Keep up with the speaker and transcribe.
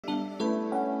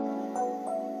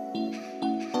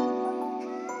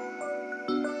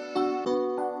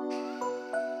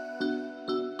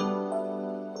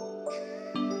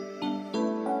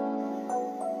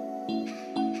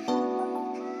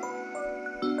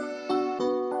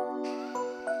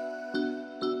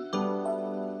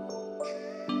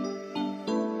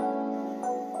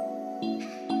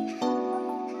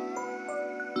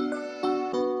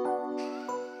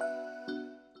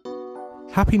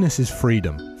Happiness is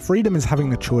freedom. Freedom is having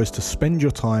the choice to spend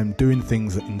your time doing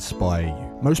things that inspire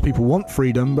you. Most people want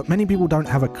freedom, but many people don't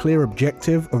have a clear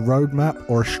objective, a roadmap,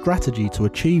 or a strategy to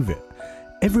achieve it.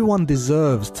 Everyone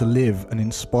deserves to live an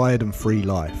inspired and free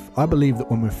life. I believe that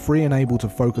when we're free and able to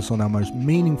focus on our most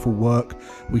meaningful work,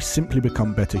 we simply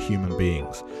become better human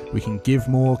beings. We can give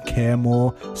more, care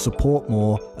more, support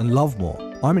more, and love more.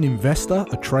 I'm an investor,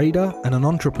 a trader, and an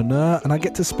entrepreneur, and I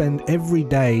get to spend every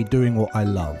day doing what I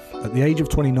love. At the age of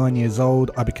 29 years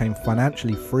old, I became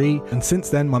financially free, and since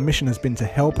then my mission has been to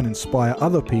help and inspire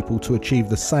other people to achieve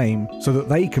the same so that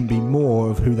they can be more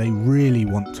of who they really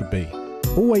want to be.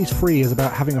 Always Free is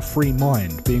about having a free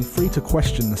mind, being free to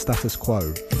question the status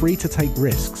quo, free to take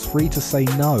risks, free to say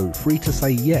no, free to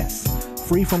say yes,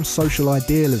 free from social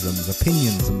idealisms,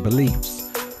 opinions and beliefs,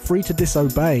 free to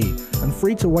disobey, and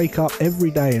free to wake up every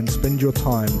day and spend your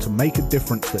time to make a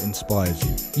difference that inspires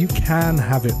you. You can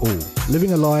have it all.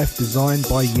 Living a life designed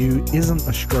by you isn't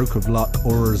a stroke of luck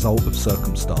or a result of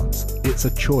circumstance. It's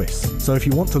a choice. So if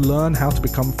you want to learn how to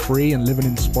become free and live an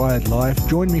inspired life,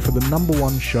 join me for the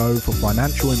 #1 show for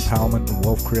financial empowerment and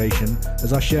wealth creation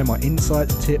as I share my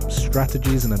insights, tips,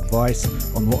 strategies and advice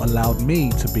on what allowed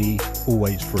me to be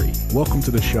always free. Welcome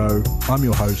to the show. I'm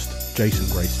your host, Jason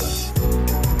Graystone.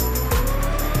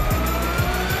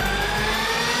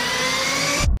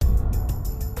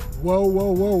 Whoa,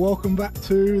 welcome back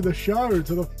to the show,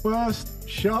 to the first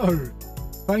show.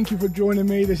 Thank you for joining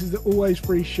me. This is the Always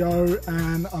Free show,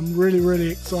 and I'm really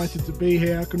excited to be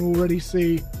here. I can already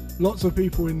see lots of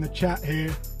people in the chat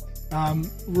here.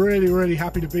 Really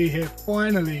happy to be here.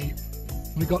 Finally,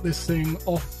 we got this thing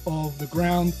off of the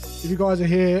ground. If you guys are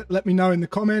here, let me know in the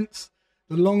comments.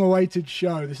 The long-awaited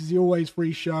show. This is the Always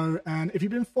Free show, and if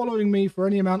you've been following me for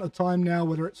any amount of time now,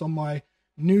 whether it's on my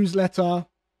newsletter,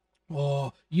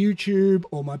 or YouTube,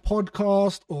 or my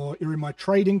podcast, or you're in my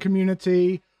trading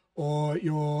community, or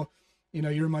you're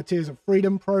in my Tears of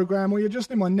Freedom program, or you're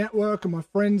just in my network and my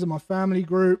friends and my family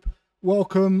group,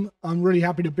 welcome. I'm really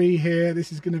happy to be here.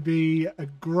 This is going to be a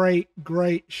great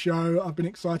show. I've been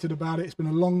excited about it. It's been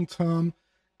a long time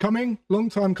coming,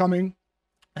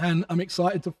 and I'm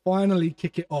excited to finally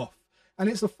kick it off. And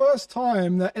it's the first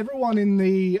time that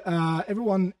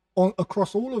everyone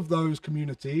across all of those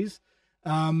communities,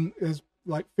 there's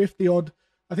like 50 odd,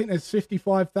 I think there's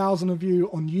 55,000 of you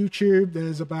on YouTube.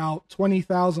 There's about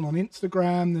 20,000 on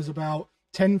Instagram. There's about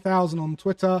 10,000 on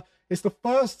Twitter. It's the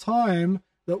first time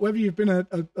that whether you've been a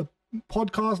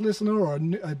podcast listener or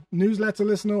a newsletter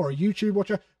listener or a YouTube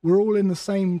watcher, we're all in the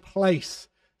same place.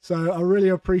 So I really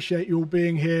appreciate you all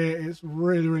being here. It's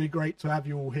really great to have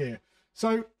you all here.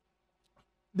 So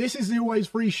this is the Always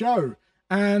Free show.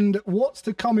 And what's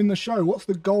to come in the show? What's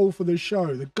the goal for this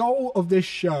show? The goal of this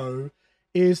show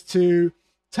is to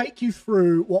take you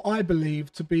through what I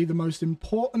believe to be the most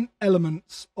important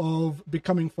elements of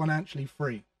becoming financially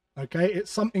free. Okay, it's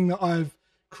something that I've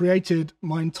created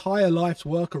my entire life's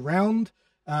work around,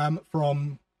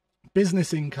 from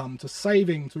business income to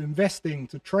saving to investing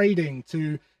to trading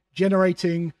to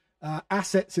generating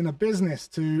assets in a business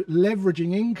to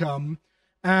leveraging income.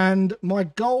 And my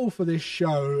goal for this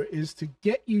show is to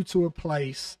get you to a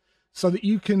place so that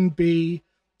you can be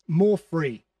more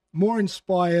free, more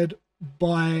inspired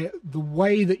by the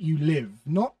way that you live.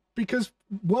 Not because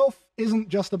wealth isn't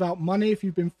just about money. If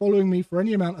you've been following me for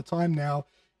any amount of time now,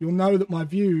 you'll know that my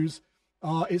views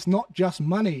are it's not just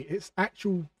money, it's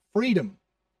actual freedom.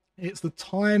 It's the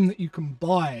time that you can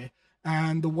buy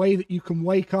and the way that you can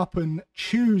wake up and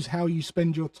choose how you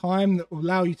spend your time that will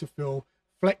allow you to feel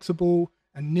flexible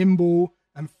and nimble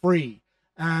and free.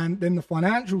 And then the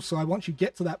financial side, once you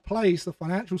get to that place, the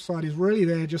financial side is really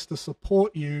there just to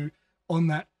support you on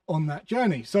that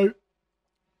journey. So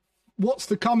what's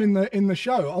to come in the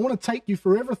show? I want to take you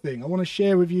through everything. I want to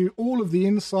share with you all of the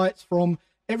insights from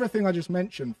everything I just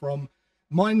mentioned, from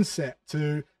mindset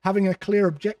to having a clear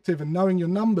objective and knowing your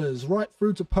numbers, right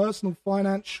through to personal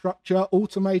finance structure,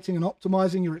 automating and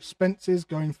optimizing your expenses,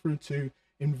 going through to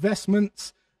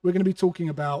investments. We're going to be talking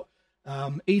about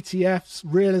ETFs,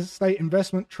 real estate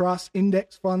investment trusts,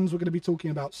 index funds. We're going to be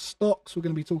talking about stocks. We're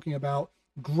going to be talking about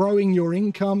growing your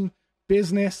income,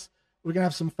 business. We're going to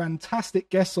have some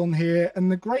fantastic guests on here.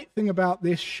 And the great thing about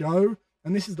this show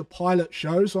and this is the pilot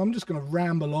show, so I'm just going to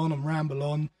ramble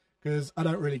on because I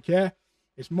don't really care.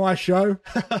 It's my show.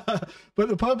 But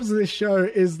the purpose of this show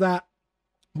is that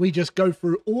we just go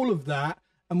through all of that,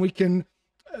 and we can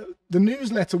the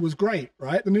newsletter was great,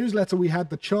 right? The newsletter, we had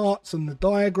the charts and the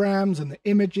diagrams and the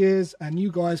images, and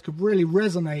you guys could really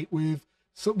resonate with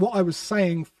what I was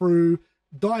saying through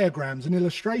diagrams and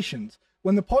illustrations.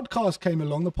 When the podcast came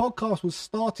along, the podcast was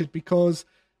started because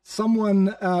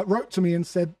someone wrote to me and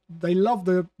said they love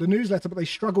the newsletter, but they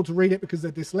struggle to read it because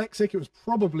they're dyslexic. It was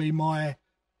probably my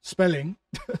spelling,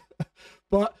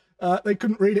 but they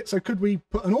couldn't read it. So could we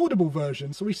put an audible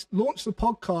version? So we launched the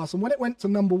podcast, and when it went to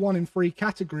 #1 in 3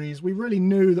 categories, we really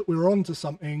knew that we were onto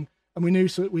something, and we knew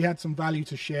so that we had some value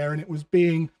to share, and it was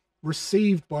being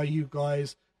received by you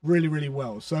guys really, really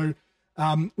well. So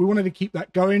we wanted to keep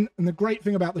that going. And the great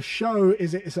thing about the show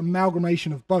is it's an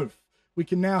amalgamation of both. We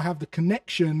can now have the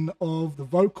connection of the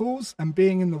vocals and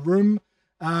being in the room,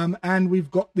 and we've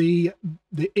got the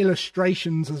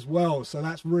illustrations as well. So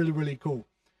that's really, really cool.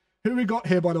 Who we got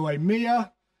here, by the way?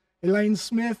 Mia, Elaine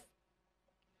Smith.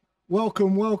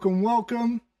 Welcome, welcome,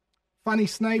 welcome. Fanny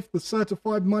Snaith, the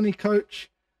certified money coach,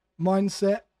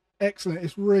 mindset. Excellent.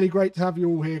 It's really great to have you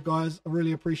all here, guys. I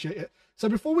really appreciate it. So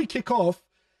before we kick off,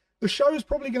 the show is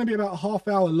probably going to be about a half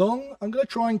hour long. I'm going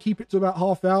to try and keep it to about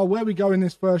half hour. Where we go in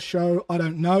this first show, I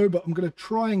don't know, but I'm going to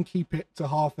try and keep it to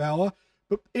half hour.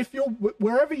 But if you're,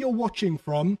 wherever you're watching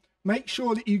from, make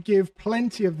sure that you give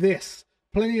plenty of this,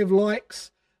 plenty of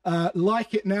likes.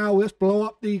 Like it now. Let's blow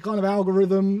up the kind of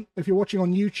algorithm. If you're watching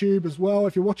on YouTube as well,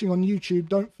 if you're watching on YouTube,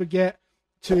 don't forget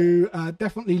to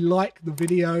definitely like the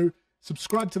video,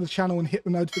 subscribe to the channel, and hit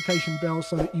the notification bell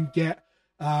so that you get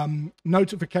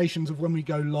notifications of when we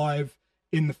go live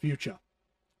in the future.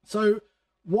 So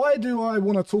why do I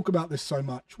want to talk about this so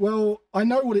much? Well, I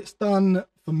know what it's done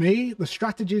for me, the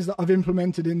strategies that I've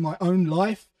implemented in my own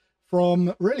life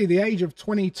from really the age of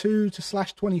 22 to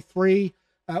 /23,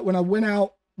 when I went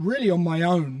out really on my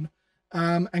own,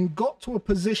 and got to a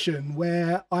position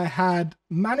where I had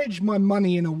managed my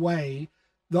money in a way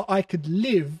that I could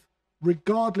live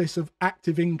regardless of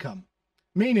active income,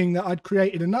 meaning that I'd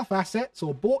created enough assets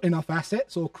or bought enough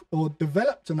assets or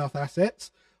developed enough assets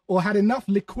or had enough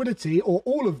liquidity or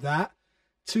all of that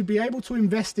to be able to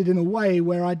invest it in a way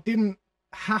where I didn't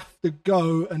have to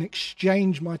go and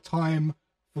exchange my time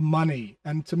for money.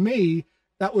 And to me,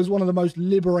 that was one of the most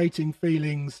liberating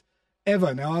feelings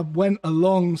ever. Now, I went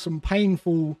along some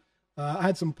painful, I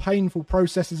had some painful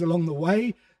processes along the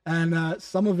way, and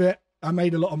some of it, I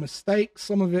made a lot of mistakes.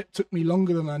 Some of it took me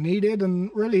longer than I needed,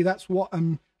 and really that's what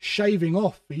I'm shaving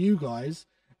off for you guys.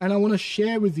 And I want to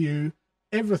share with you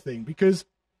everything, because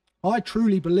I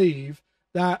truly believe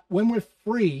that when we're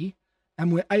free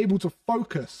and we're able to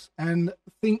focus and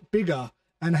think bigger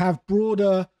and have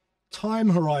broader time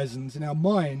horizons in our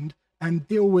mind and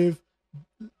deal with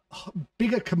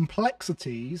bigger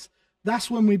complexities,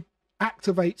 that's when we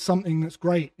activate something that's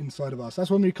great inside of us.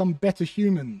 That's when we become better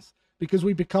humans, because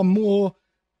we become more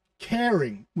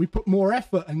caring. We put more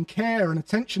effort and care and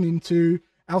attention into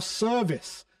our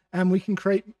service, and we can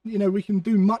create, we can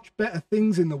do much better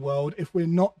things in the world if we're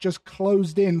not just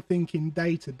closed in thinking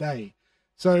day to day.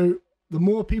 So the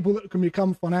more people that can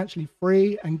become financially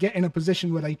free and get in a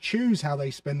position where they choose how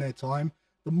they spend their time,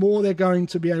 the more they're going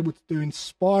to be able to do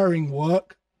inspiring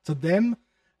work to them,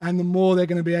 and the more they're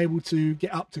going to be able to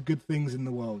get up to good things in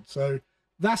the world. So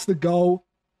that's the goal.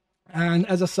 And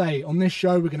as I say, on this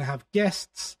show, we're going to have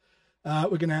guests.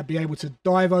 We're going to be able to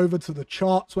dive over to the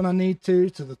charts when I need to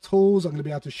the tools. I'm going to be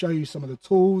able to show you some of the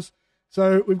tools.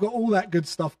 So we've got all that good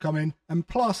stuff coming. And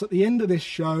plus, at the end of this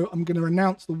show, I'm going to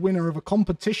announce the winner of a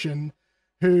competition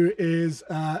who's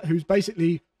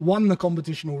basically won the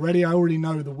competition already. I already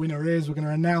know the winner is. We're going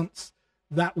to announce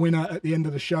that winner at the end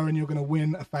of the show, and you're going to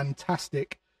win a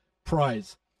fantastic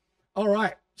prize. All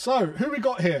right. So who we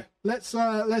got here? Let's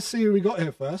see who we got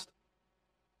here first.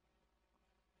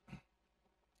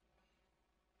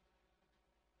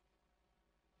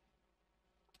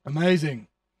 Amazing.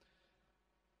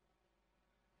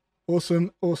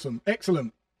 Awesome. Awesome.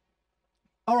 Excellent.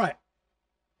 All right.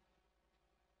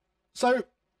 So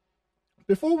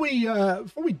before we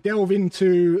delve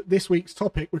into this week's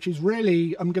topic, which is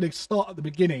really, I'm going to start at the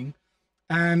beginning,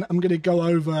 and I'm going to go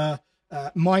over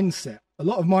mindset. A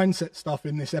lot of mindset stuff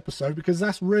in this episode, because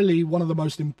that's really one of the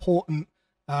most important.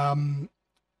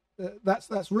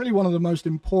 That's really one of the most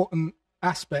important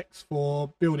aspects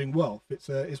for building wealth.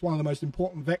 It's one of the most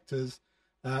important vectors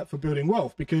for building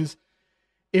wealth, because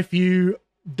if you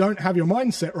don't have your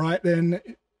mindset right, then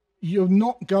you're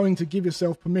not going to give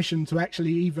yourself permission to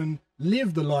actually even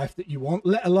live the life that you want,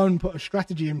 let alone put a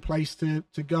strategy in place to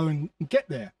go and get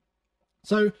there.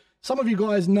 So some of you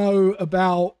guys know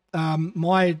about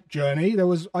my journey.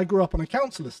 I grew up on a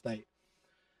council estate,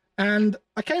 and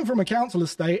I came from a council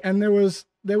estate, and there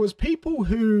was people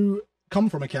who come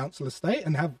from a council estate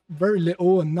and have very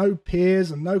little and no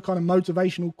peers and no kind of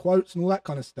motivational quotes and all that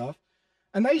kind of stuff.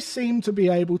 And they seem to be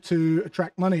able to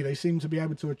attract money. They seem to be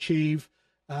able to achieve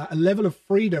a level of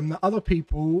freedom that other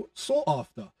people sought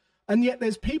after. And yet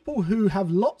there's people who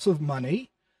have lots of money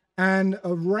and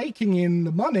are raking in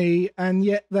the money, and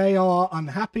yet they are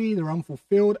unhappy, they're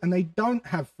unfulfilled, and they don't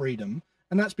have freedom.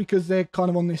 And that's because they're kind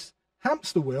of on this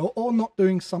hamster wheel or not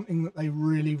doing something that they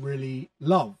really, really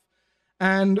love.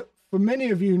 And for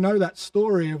many of you know that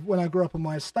story of when I grew up on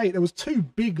my estate, there was two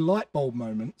big light bulb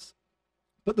moments.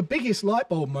 But the biggest light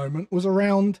bulb moment was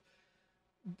around,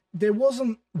 there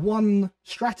wasn't one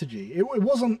strategy.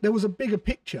 There was a bigger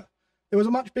picture. There was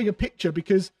a much bigger picture,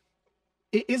 because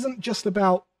it isn't just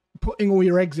about putting all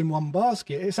your eggs in one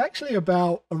basket. It's actually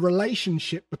about a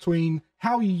relationship between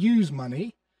how you use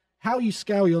money, how you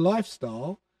scale your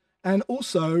lifestyle, and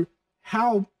also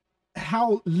how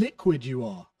liquid you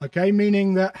are. Okay,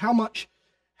 meaning that how much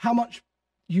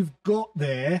you've got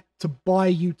there to buy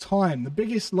you time. The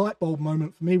biggest light bulb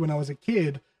moment for me when I was a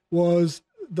kid was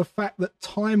the fact that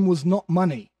time was not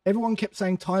money. Everyone kept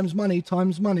saying time's money,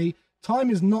 time's money.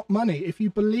 Time is not money. If you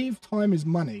believe time is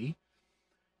money,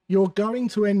 you're going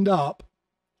to end up,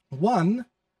 one,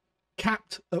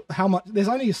 capped at how much. There's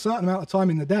only a certain amount of time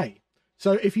in the day.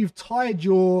 So if you've tied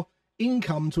your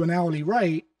income to an hourly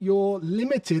rate, you're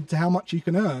limited to how much you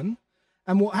can earn.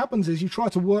 And what happens is you try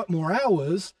to work more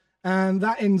hours, and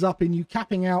that ends up in you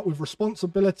capping out with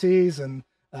responsibilities and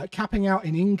capping out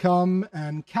in income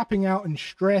and capping out in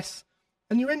stress.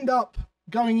 And you end up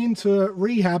going into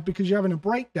rehab because you're having a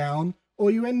breakdown,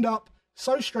 or you end up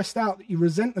so stressed out that you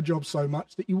resent the job so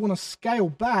much that you want to scale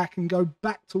back and go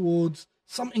back towards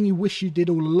something you wish you did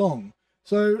all along.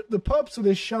 So the purpose of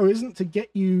this show isn't to get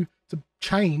you to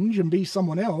change and be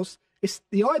someone else. It's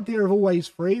the idea of always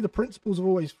free. The principles of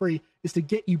always free is to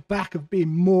get you back of being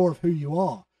more of who you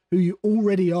are, who you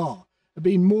already are,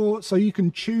 being more so you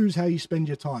can choose how you spend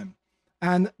your time.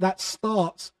 And that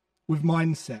starts with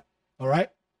mindset. All right.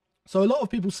 So a lot of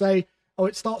people say, oh,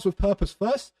 it starts with purpose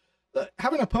first.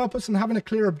 Having a purpose and having a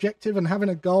clear objective and having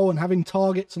a goal and having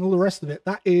targets and all the rest of it,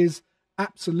 that is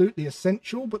absolutely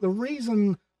essential. But the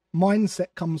reason mindset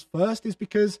comes first is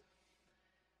because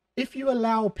if you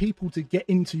allow people to get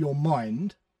into your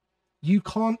mind, you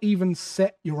can't even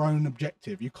set your own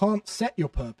objective. You can't set your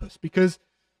purpose, because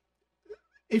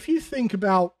if you think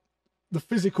about the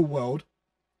physical world,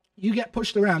 you get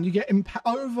pushed around, you get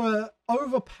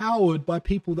overpowered by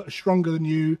people that are stronger than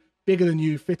you, bigger than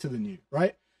you, fitter than you,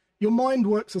 right? Your mind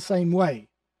works the same way.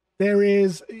 There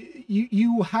is,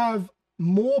 you have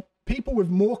more people with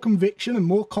more conviction and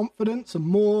more confidence and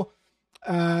more,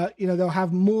 they'll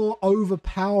have more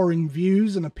overpowering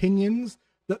views and opinions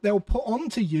that they'll put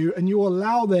onto you, and you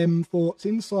allow them thoughts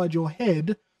inside your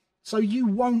head, so you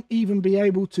won't even be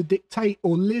able to dictate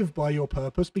or live by your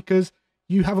purpose because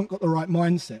you haven't got the right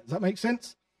mindset. Does that make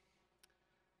sense?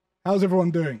 How's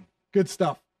everyone doing? Good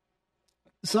stuff.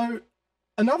 So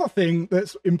another thing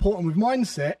that's important with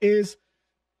mindset is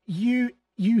you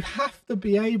have to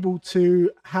be able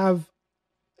to have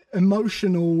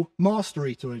emotional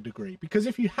mastery to a degree, because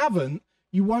if you haven't,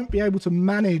 you won't be able to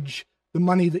manage the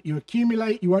money that you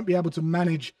accumulate. You won't be able to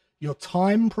manage your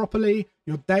time properly.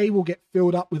 Your day will get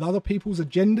filled up with other people's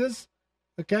agendas.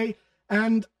 Okay.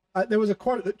 And there was a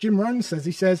quote that Jim Rohn says.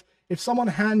 He says, if someone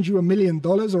hands you $1 million or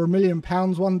 £1 million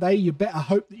one day, you better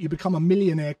hope that you become a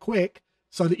millionaire quick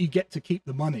so that you get to keep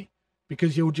the money,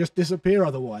 because you'll just disappear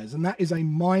otherwise. And that is a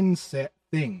mindset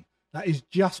thing. That is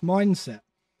just mindset.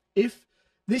 If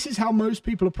this is how most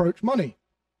people approach money.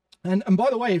 And by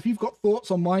the way, if you've got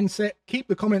thoughts on mindset, keep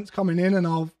the comments coming in and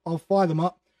I'll fire them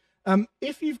up.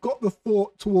 If you've got the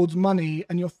thought towards money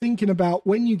and you're thinking about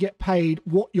when you get paid,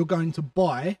 what you're going to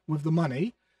buy with the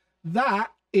money,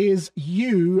 that is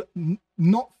you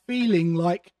not feeling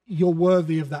like you're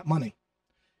worthy of that money.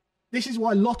 This is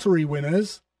why lottery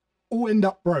winners all end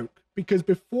up broke, because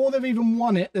before they've even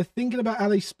won it, they're thinking about how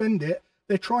they spend it.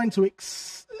 They're trying to,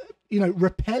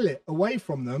 repel it away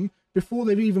from them before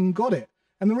they've even got it.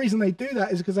 And the reason they do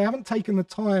that is because they haven't taken the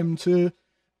time to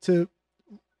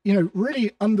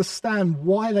really understand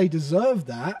why they deserve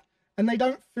that, and they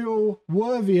don't feel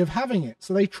worthy of having it.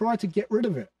 So they try to get rid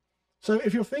of it. So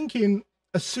if you're thinking,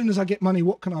 as soon as I get money,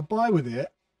 what can I buy with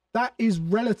it? That is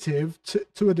relative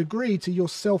to a degree to your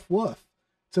self-worth,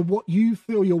 to what you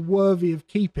feel you're worthy of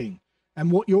keeping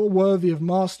and what you're worthy of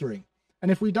mastering.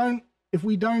 And if we don't if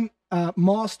we don't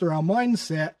master our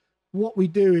mindset, what we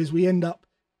do is we end up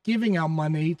giving our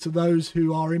money to those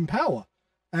who are in power.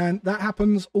 And that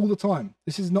happens all the time.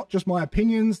 This is not just my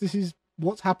opinions. This is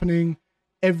what's happening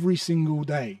every single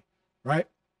day, right?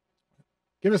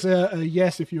 Give us a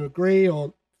yes if you agree,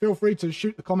 or feel free to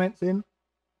shoot the comments in.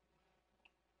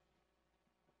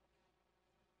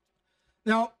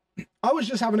 Now, I was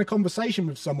just having a conversation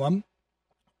with someone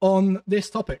on this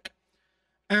topic,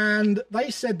 and they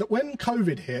said that when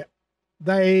COVID hit,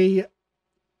 they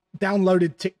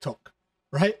downloaded TikTok,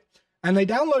 right? And they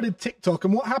downloaded TikTok,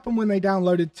 and what happened when they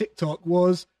downloaded TikTok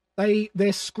was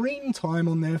their screen time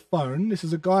on their phone, this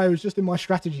is a guy who was just in my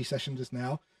strategy session just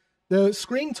now, the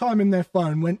screen time in their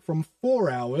phone went from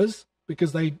 4 hours,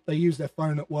 because they use their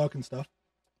phone at work and stuff,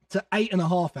 to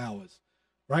 8.5 hours,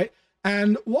 right?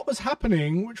 And what was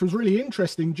happening, which was really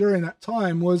interesting during that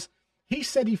time, was he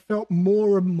said he felt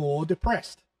more and more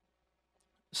depressed.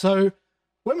 So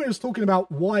when we was talking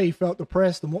about why he felt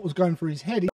depressed and what was going through his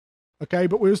head, okay,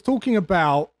 but we was talking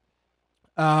about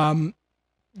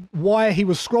why he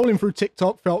was scrolling through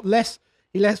TikTok, felt less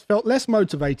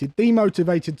motivated,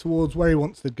 demotivated towards where he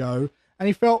wants to go, and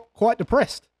he felt quite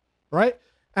depressed, right?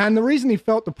 And the reason he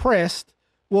felt depressed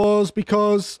was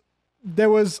because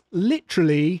there was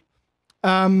literally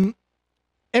everyone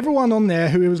on there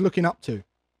who he was looking up to.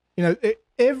 You know,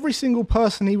 every single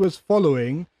person he was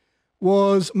following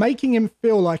was making him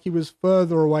feel like he was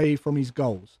further away from his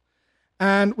goals.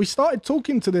 And we started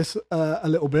talking to this a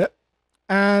little bit,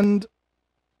 and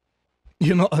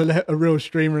you're not a real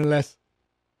streamer unless...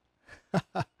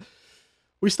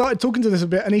 We started talking to this a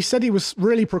bit, and he said he was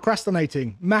really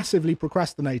procrastinating, massively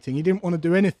procrastinating. He didn't want to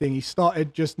do anything. He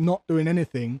started just not doing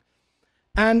anything.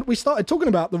 And we started talking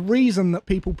about the reason that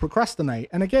people procrastinate.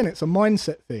 And again, it's a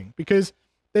mindset thing, because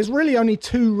there's really only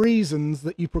 2 reasons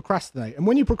that you procrastinate. And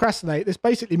when you procrastinate, this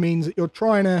basically means that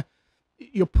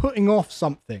you're putting off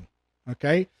something,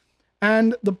 okay?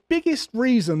 And the biggest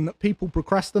reason that people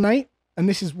procrastinate, and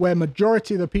this is where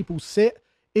majority of the people sit,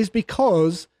 is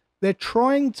because they're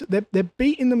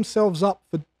beating themselves up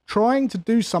for trying to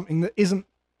do something that isn't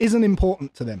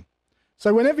important to them.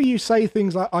 So whenever you say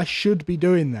things like, I should be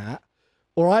doing that,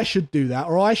 or I should do that,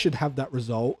 or I should have that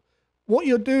result, what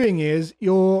you're doing is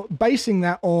you're basing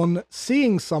that on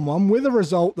seeing someone with a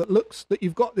result that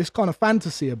you've got this kind of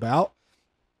fantasy about,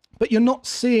 but you're not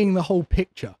seeing the whole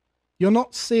picture. You're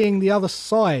not seeing the other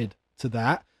side to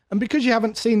that. And because you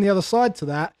haven't seen the other side to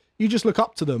that, you just look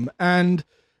up to them, and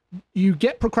you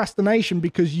get procrastination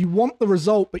because you want the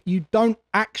result, but you don't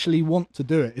actually want to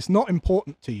do it. It's not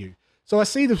important to you. So I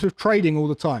see this with trading all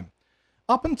the time.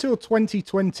 Up until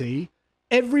 2020,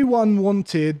 everyone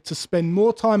wanted to spend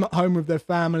more time at home with their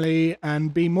family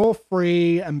and be more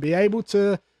free and be able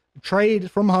to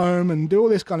trade from home and do all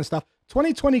this kind of stuff.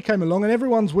 2020 came along and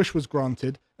everyone's wish was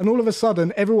granted. And all of a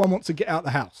sudden, everyone wants to get out of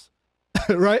the house,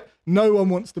 right? No one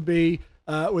wants to be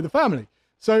with a family.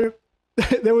 So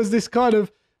there was this kind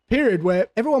of period where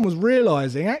everyone was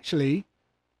realizing, actually,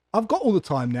 I've got all the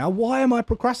time now. Why am I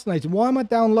procrastinating? Why am I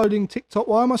downloading TikTok?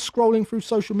 Why am I scrolling through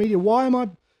social media? Why am I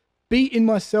beating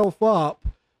myself up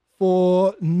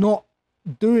for not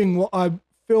doing what I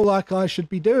feel like I should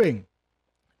be doing?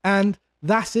 And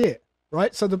that's it,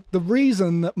 right? So the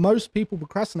reason that most people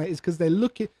procrastinate is because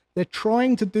they're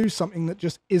trying to do something that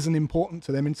just isn't important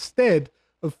to them instead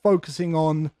of focusing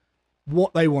on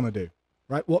what they want to do,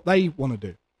 right? What they want to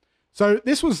do. So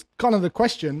this was kind of the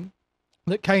question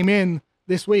that came in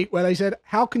this week, where they said,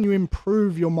 how can you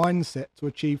improve your mindset to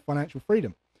achieve financial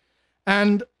freedom?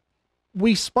 And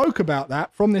we spoke about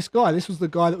that from this guy. This was the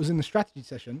guy that was in the strategy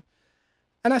session.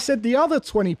 And I said the other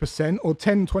 20% or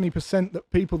 20%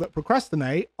 that people that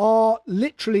procrastinate are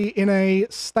literally in a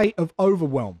state of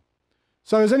overwhelm.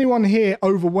 So is anyone here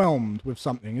overwhelmed with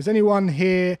something? Is anyone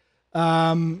here,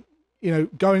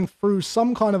 going through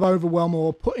some kind of overwhelm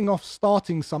or putting off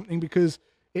starting something because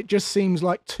it just seems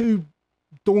like too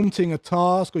daunting a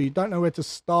task, or you don't know where to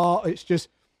start? It's just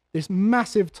this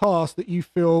massive task that you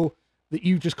feel that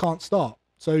you just can't start.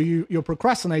 So you're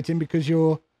procrastinating because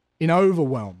you're in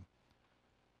overwhelm.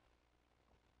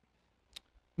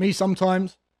 Me,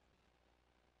 sometimes.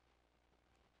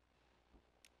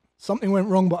 Something went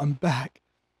wrong, but I'm back.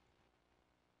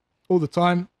 All the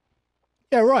time.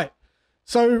 Yeah, right.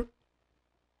 So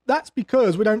that's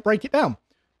because we don't break it down.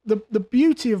 The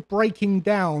beauty of breaking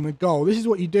down a goal, this is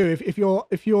what you do.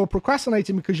 If you're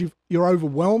procrastinating because you're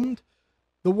overwhelmed,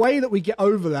 the way that we get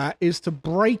over that is to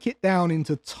break it down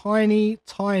into tiny,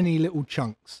 tiny little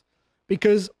chunks.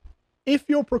 Because if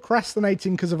you're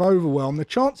procrastinating because of overwhelm, the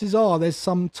chances are there's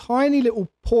some tiny little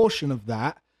portion of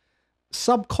that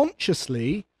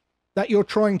subconsciously that you're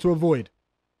trying to avoid.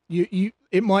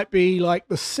 It might be like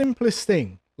the simplest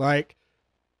thing, like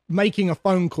making a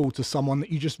phone call to someone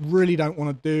that you just really don't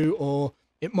want to do, or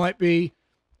it might be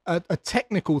a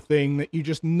technical thing that you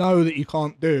just know that you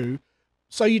can't do,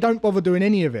 so you don't bother doing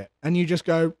any of it, and you just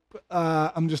go,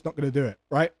 I'm just not going to do it,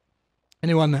 right?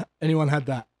 Anyone had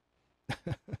that?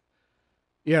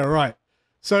 Yeah, right.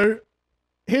 So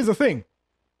here's the thing.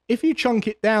 If you chunk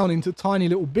it down into tiny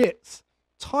little bits,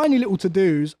 tiny little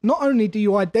to-dos, not only do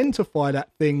you identify that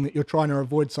thing that you're trying to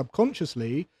avoid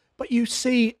subconsciously, but you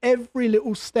see every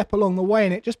little step along the way,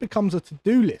 and it just becomes a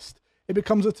to-do list. It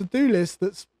becomes a to-do list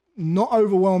that's not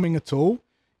overwhelming at all.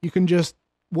 You can just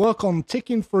work on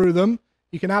ticking through them.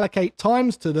 You can allocate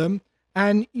times to them,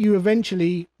 and you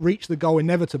eventually reach the goal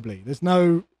inevitably. There's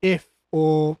no if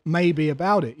or maybe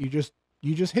about it. You just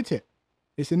hit it.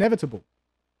 It's inevitable.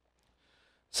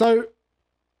 So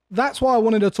that's why I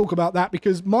wanted to talk about that,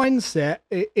 because mindset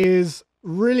is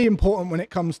really important when it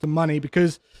comes to money,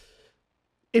 because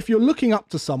if you're looking up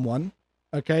to someone,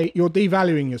 okay, you're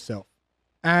devaluing yourself.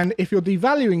 And if you're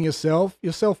devaluing yourself,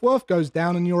 your self-worth goes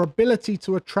down and your ability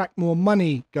to attract more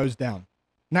money goes down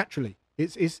naturally.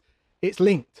 It's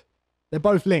linked. They're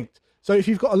both linked. So if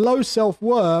you've got a low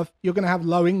self-worth, you're going to have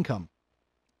low income.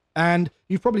 And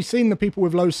you've probably seen the people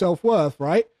with low self-worth,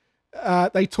 right?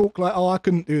 They talk like, oh, I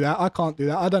couldn't do that. I can't do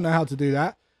that. I don't know how to do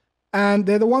that. And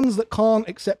they're the ones that can't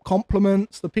accept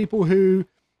compliments. The people who,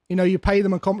 you pay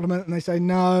them a compliment and they say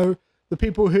no. The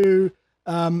people who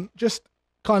just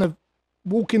kind of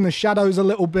walk in the shadows a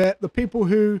little bit. The people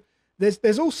who,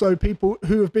 there's also people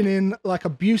who have been in like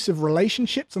abusive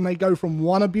relationships, and they go from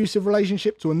one abusive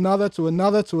relationship to another, to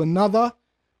another, to another,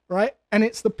 right? And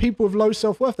it's the people with low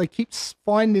self-worth. They keep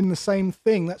finding the same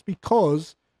thing. That's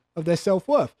because of their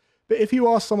self-worth. But if you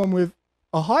ask someone with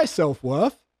a high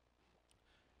self-worth,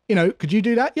 could you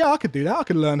do that? Yeah, I could do that. I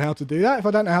could learn how to do that. If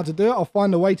I don't know how to do it, I'll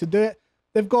find a way to do it.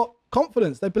 They've got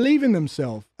confidence. They believe in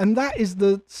themselves. And that is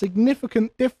the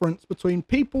significant difference between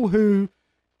people who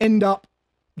end up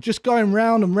just going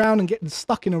round and round and getting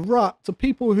stuck in a rut to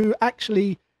people who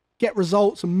actually get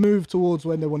results and move towards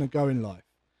where they want to go in life.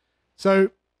 So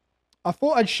I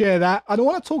thought I'd share that. I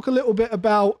want to talk a little bit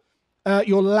about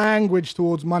your language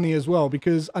towards money as well,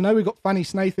 because I know we've got Fanny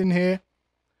Snaith in here.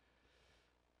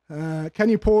 Can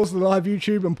you pause the live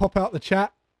YouTube and pop out the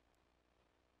chat?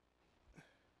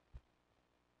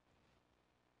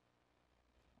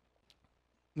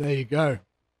 There you go.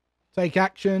 Take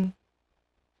action.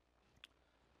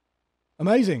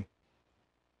 Amazing.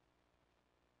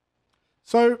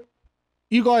 So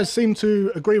you guys seem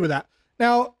to agree with that.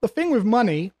 Now, the thing with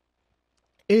money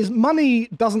is money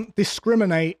doesn't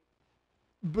discriminate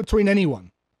between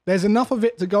anyone. There's enough of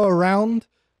it to go around,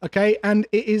 okay? And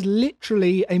it is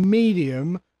literally a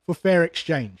medium for fair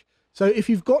exchange. So if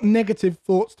you've got negative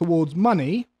thoughts towards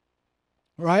money,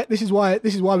 right? This is why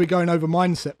we're going over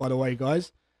mindset, by the way,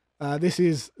 guys. This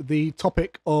is the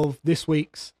topic of this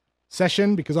week's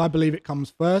session, because I believe it comes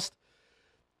first.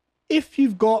 If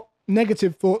you've got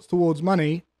negative thoughts towards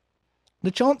money,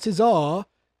 the chances are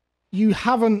you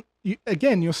haven't,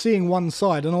 you're seeing one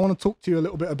side, and I want to talk to you a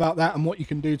little bit about that and what you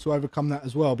can do to overcome that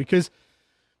as well. Because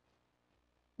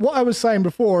what I was saying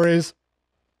before is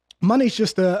money's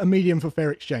just a medium for fair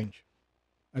exchange.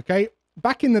 Okay.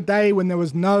 Back in the day when there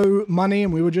was no money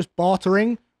and we were just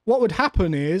bartering, what would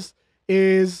happen is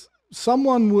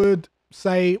someone would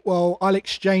say, well, I'll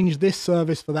exchange this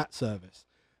service for that service.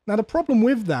 Now, the problem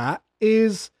with that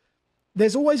is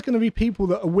there's always going to be people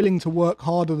that are willing to work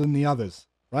harder than the others,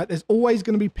 right? There's always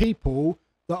going to be people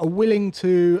that are willing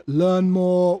to learn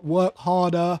more, work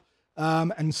harder,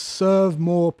 and serve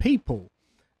more people.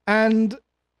 And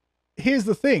here's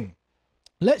the thing.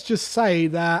 Let's just say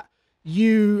that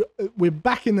we're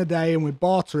back in the day and we're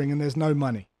bartering and there's no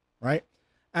money, right?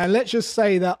 And let's just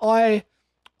say that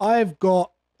I've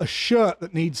got a shirt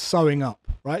that needs sewing up,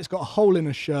 right? It's got a hole in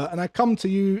a shirt, and I come to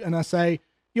you and I say,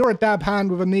 you're a dab hand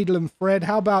with a needle and thread.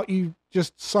 How about you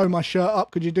just sew my shirt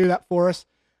up? Could you do that for us?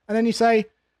 And then you say,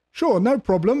 sure, no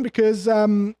problem, because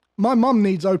my mum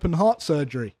needs open heart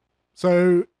surgery.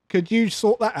 So could you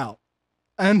sort that out?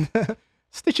 And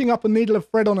stitching up a needle of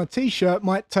thread on a t-shirt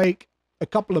might take a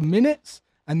couple of minutes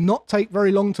and not take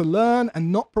very long to learn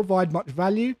and not provide much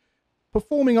value.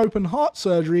 Performing open heart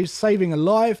surgery is saving a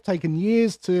life, taking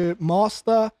years to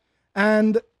master,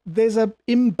 and there's an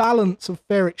imbalance of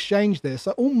fair exchange there.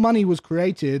 So all money was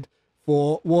created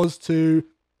for was to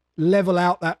level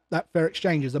out that fair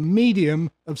exchange as a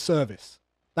medium of service.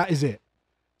 That is it.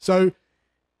 So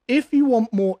if you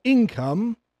want more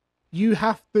income, you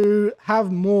have to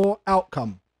have more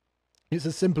outcome. It's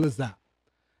as simple as that.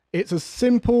 It's as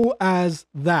simple as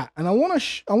that. And I want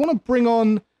to bring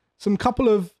on some couple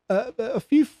of a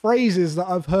few phrases that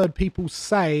I've heard people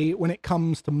say when it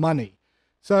comes to money.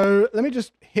 So let me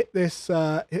just hit this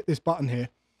button here.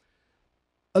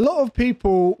 A lot of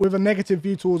people with a negative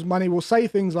view towards money will say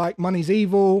things like money's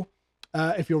evil.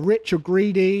 If you're rich, you're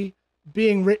greedy.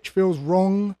 Being rich feels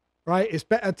wrong, right? It's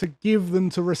better to give than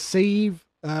to receive.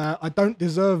 I don't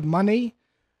deserve money.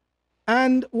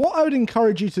 And what I would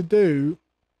encourage you to do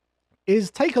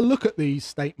is take a look at these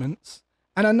statements.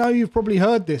 And I know you've probably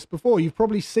heard this before. You've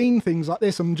probably seen things like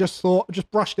this and just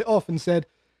brushed it off and said,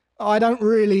 I don't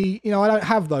really, I don't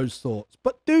have those thoughts.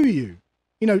 But do you?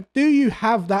 Do you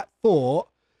have that thought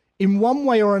in one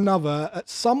way or another at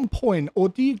some point? Or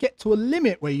do you get to a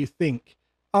limit where you think,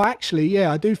 oh, actually,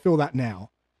 yeah, I do feel that now.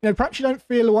 Perhaps you don't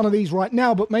feel one of these right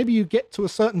now, but maybe you get to a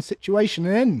certain situation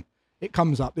and then it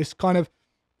comes up. This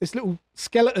little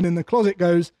skeleton in the closet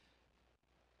goes,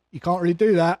 you can't really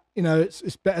do that.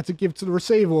 It's better to give to the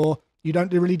receiver, or you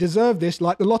don't really deserve this,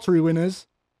 like the lottery winners,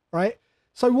 right?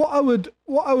 So what I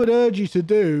would urge you to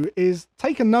do is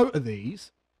take a note of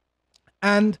these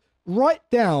and write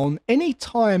down any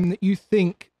time that you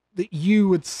think that you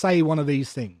would say one of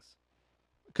these things.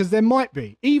 Because there might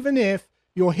be, even if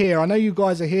you're here. I know you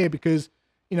guys are here because,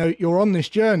 you're on this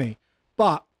journey,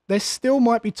 but there still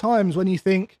might be times when you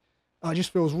think, oh, it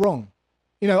just feels wrong.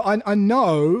 I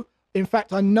know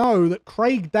that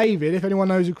Craig David, if anyone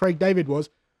knows who Craig David was,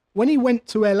 when he went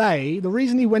to LA, the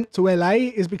reason he went to LA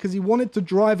is because he wanted to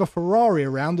drive a Ferrari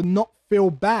around and not feel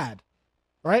bad,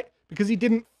 right? Because he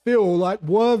didn't feel like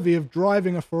worthy of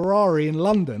driving a Ferrari in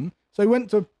London. So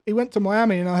he went to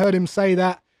Miami, and I heard him say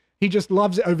that he just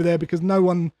loves it over there because no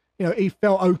one, he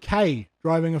felt okay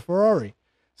driving a Ferrari.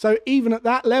 So even at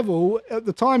that level, at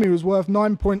the time he was worth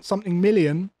 9 point something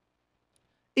million.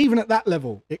 Even at that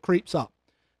level, it creeps up.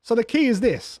 So the key is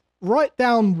this: write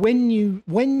down when you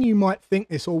might think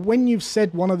this, or when you've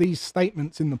said one of these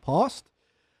statements in the past.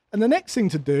 And the next thing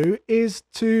to do is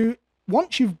to,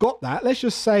 once you've got that, let's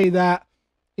just say that,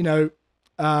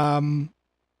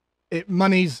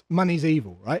 money's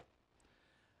evil, right?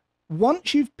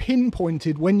 Once you've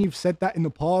pinpointed when you've said that in the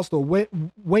past, or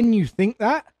when you think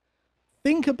that,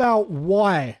 think about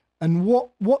why and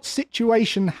what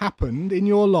situation happened in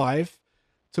your life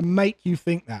to make you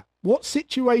think that. What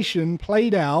situation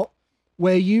played out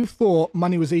where you thought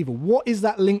money was evil? What is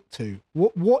that linked to?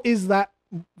 What is that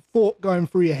thought going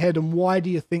through your head, and why do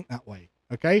you think that way?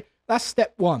 Okay, that's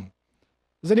step one.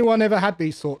 Has anyone ever had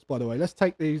these thoughts, by the way? Let's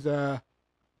take these.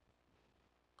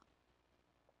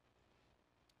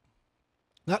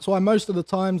 That's why most of the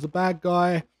times the bad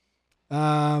guy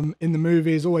in the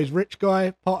movie is always rich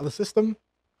guy, part of the system.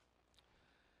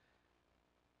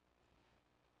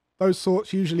 Those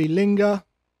thoughts usually linger.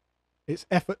 It's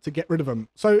effort to get rid of them.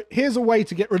 So here's a way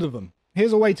to get rid of them. The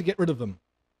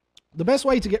best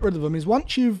way to get rid of them is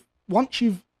once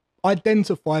you've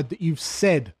identified that you've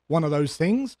said one of those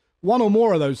things, one or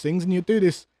more of those things, and you do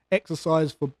this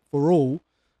exercise for all,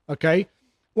 okay?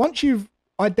 Once you've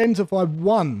identified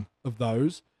one of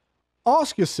those,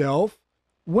 ask yourself,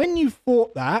 when you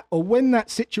thought that, or when that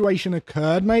situation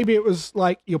occurred, maybe it was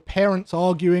like your parents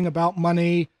arguing about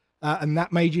money, and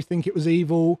that made you think it was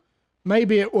evil.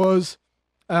 Maybe it was,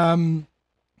 maybe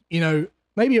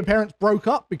your parents broke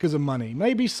up because of money.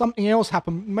 Maybe something else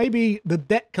happened. Maybe the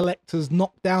debt collectors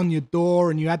knocked down your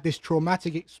door and you had this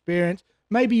traumatic experience.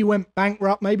 Maybe you went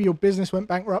bankrupt. Maybe your business went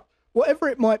bankrupt. Whatever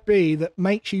it might be that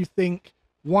makes you think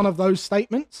one of those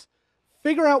statements,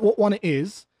 figure out what one it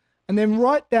is, and then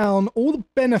write down all the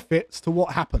benefits to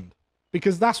what happened.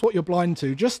 Because that's what you're blind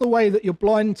to. Just the way that you're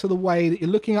blind to the way that you're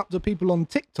looking up to people on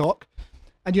TikTok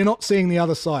and you're not seeing the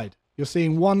other side. You're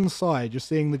seeing one side. You're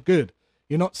seeing the good.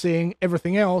 You're not seeing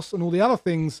everything else and all the other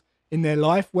things in their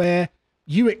life where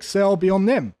you excel beyond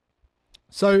them.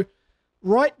 So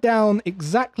write down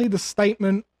exactly the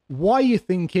statement, why you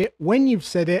think it, when you've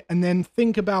said it, and then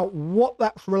think about what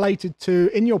that's related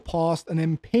to in your past, and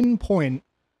then pinpoint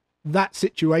that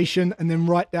situation, and then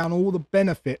write down all the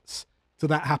benefits to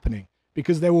that happening,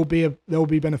 because there will be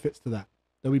benefits to that.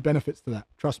 There'll be benefits to that.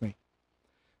 Trust me.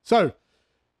 So,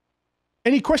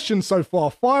 any questions so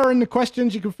far? Fire in the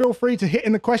questions. You can feel free to hit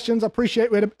in the questions. I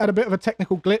appreciate we had a bit of a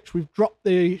technical glitch. We've dropped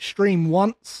the stream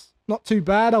once. Not too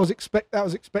bad. That was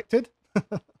expected.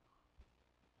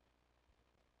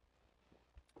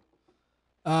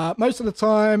 Most of the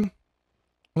time,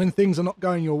 when things are not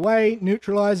going your way,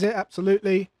 neutralize it.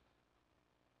 Absolutely.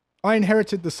 I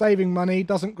inherited the saving money.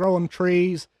 Doesn't grow on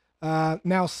trees.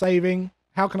 Now saving.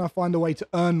 How can I find a way to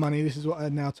earn money? This is what I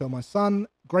now tell my son.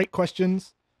 Great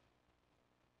questions.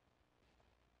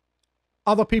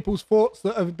 other people's thoughts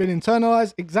that have been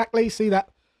internalized. Exactly. See that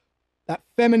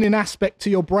feminine aspect to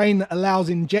your brain that allows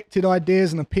injected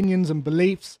ideas and opinions and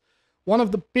beliefs. One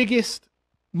of the biggest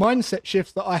mindset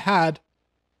shifts that I had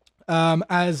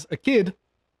as a kid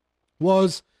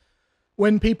was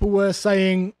when people were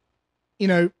saying, you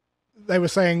know, they were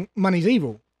saying money's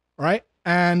evil, right?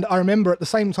 And I remember at the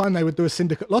same time they would do a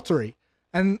syndicate lottery,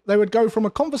 and they would go from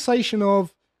a conversation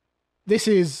of, this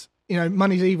is, you know,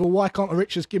 money's evil, why can't the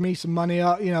rich just give me some money?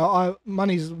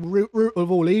 Money's root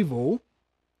of all evil.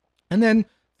 And then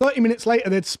 30 minutes later,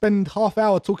 they'd spend half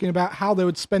hour talking about how they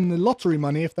would spend the lottery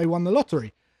money if they won the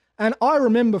lottery. And I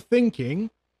remember thinking,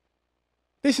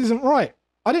 this isn't right.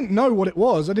 I didn't know what it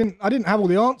was. I didn't have all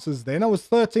the answers then. I was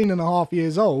 13 and a half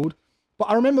years old. But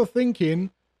I remember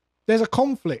thinking, there's a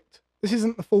conflict. This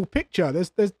isn't the full picture. There's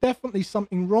definitely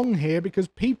something wrong here, because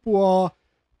people are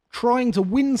trying to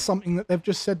win something that they've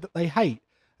just said that they hate.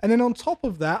 And then on top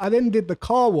of that, I then did the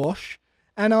car wash,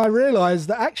 and I realized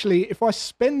that actually if I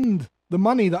spend the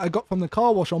money that I got from the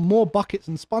car wash on more buckets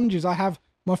and sponges, I have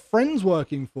my friends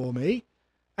working for me,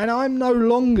 and I'm no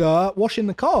longer washing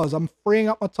the cars. I'm freeing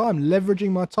up my time,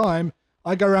 leveraging my time.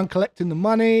 I go around collecting the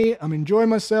money. I'm enjoying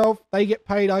myself. They get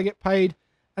paid. I get paid.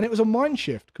 And it was a mind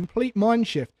shift, complete mind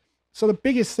shift. So the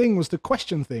biggest thing was to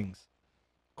question things,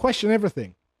 question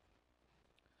everything.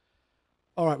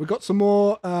 All right, we've got some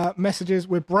more messages.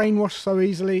 We're brainwashed so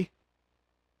easily.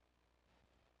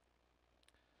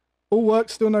 All work,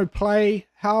 still no play.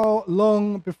 How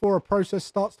long before a process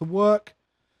starts to work?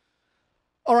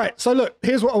 All right, so look,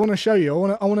 here's what I want to show you.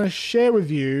 I want to share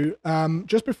with you,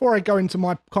 just before I go into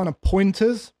my kind of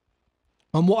pointers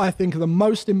on what I think are the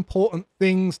most important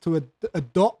things to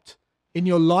adopt in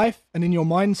your life and in your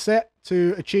mindset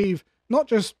to achieve not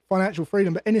just financial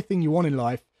freedom, but anything you want in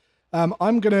life.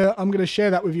 I'm gonna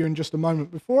share that with you in just a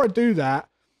moment. Before I do that,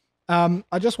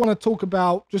 I just want to talk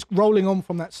about, just rolling on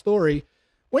from that story.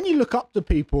 When you look up to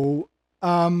people,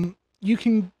 you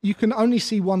can only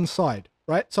see one side,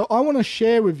 right? So I want to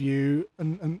share with you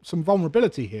and some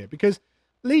vulnerability here, because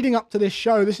leading up to this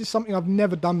show, this is something I've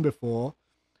never done before.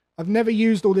 I've never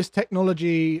used all this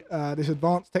technology, this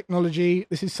advanced technology.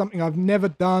 This is something I've never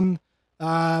done.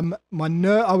 I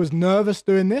was nervous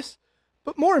doing this.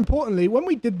 But more importantly, when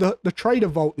we did the Trader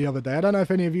Vault the other day, I don't know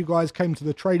if any of you guys came to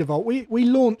the Trader Vault, we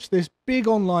launched this big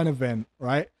online event,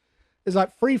 right? There's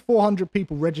like 400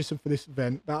 people registered for this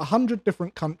event, about 100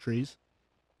 different countries.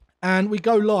 And we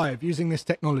go live using this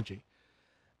technology.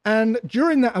 And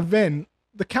during that event,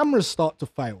 the cameras start to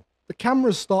fail. The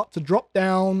cameras start to drop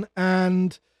down,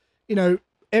 and, you know,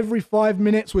 every 5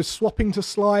 minutes we're swapping to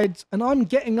slides, and I'm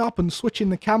getting up and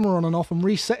switching the camera on and off and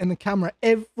resetting the camera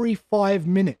every 5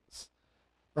 minutes,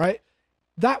 right?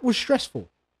 That was stressful.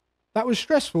 That was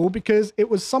stressful because it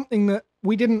was something that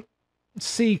we didn't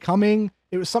see coming.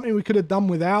 It was something we could have done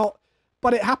without,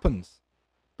 but it happens.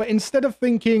 But instead of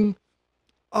thinking,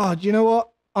 oh, do you know what?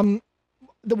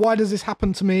 Why does this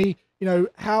happen to me? You know,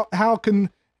 how can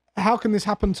this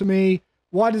happen to me?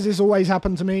 Why does this always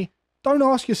happen to me? Don't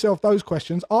ask yourself those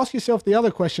questions. Ask yourself the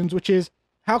other questions, which is,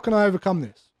 how can I overcome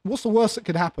this? What's the worst that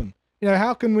could happen? You know,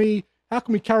 how can we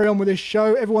carry on with this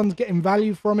show? Everyone's getting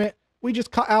value from it. We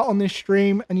just cut out on this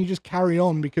stream and you just carry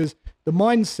on, because the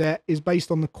mindset is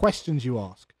based on the questions you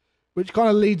ask, which kind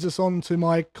of leads us on to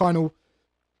my kind of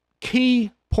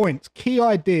key points, key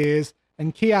ideas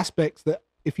and key aspects that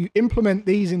if you implement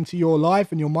these into your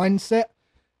life and your mindset,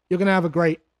 you're going to have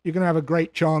a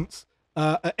great chance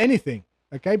at anything.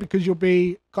 Okay, because you'll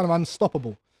be kind of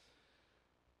unstoppable.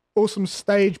 Awesome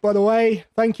stage, by the way.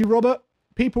 Thank you, Robert.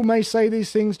 People may say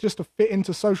these things just to fit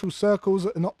into social circles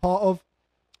that they're not part of.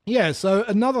 Yeah, so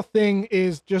another thing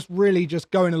is just really just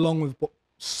going along with what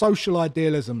social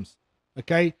idealisms,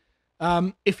 okay?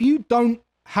 If you don't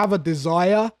have a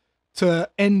desire to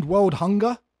end world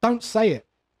hunger, don't say it,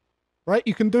 right?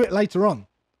 You can do it later on.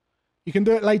 You can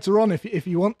do it later on if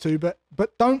you want to,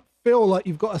 but don't feel like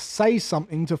you've got to say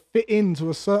something to fit into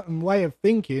a certain way of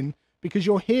thinking, because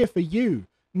you're here for you.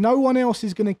 No one else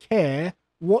is going to care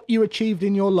what you achieved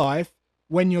in your life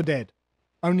when you're dead.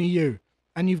 Only you.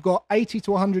 And you've got 80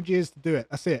 to 100 years to do it.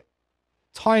 That's it.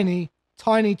 Tiny,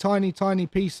 tiny, tiny, tiny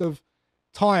piece of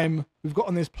time we've got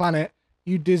on this planet.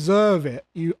 You deserve it.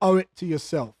 You owe it to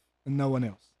yourself and no one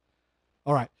else.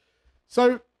 All right.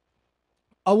 So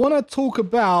I want to talk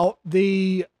about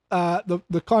the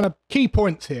kind of key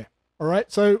points here. All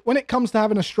right. So when it comes to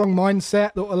having a strong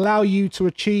mindset that will allow you to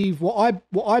achieve what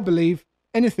I believe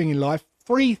anything in life,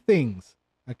 3 things.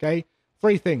 Okay.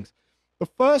 3 things. The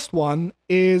first one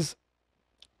is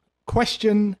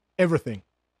question everything.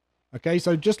 Okay.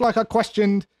 So just like I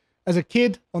questioned as a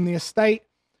kid on the estate,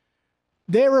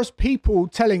 there are people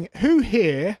telling, who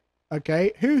here,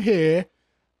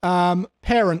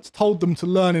 parents told them to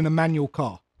learn in a manual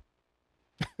car?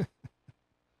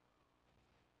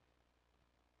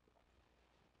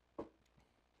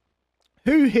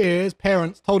 Who here's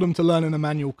parents told them to learn in a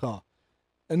manual car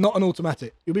and not an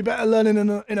automatic? You'll be better learning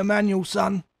in a manual,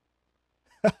 son.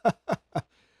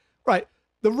 Right.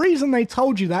 The reason they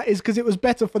told you that is because it was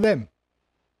better for them.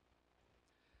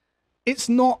 It's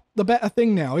not the better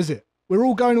thing now, is it? We're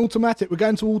all going automatic. We're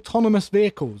going to autonomous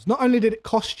vehicles. Not only did it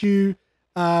cost you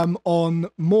on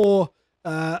more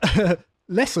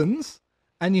lessons,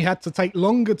 and you had to take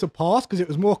longer to pass because it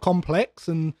was more complex,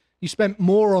 and you spent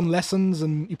more on lessons,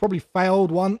 and you probably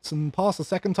failed once and passed the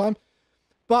second time.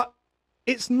 But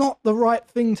it's not the right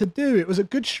thing to do. It was a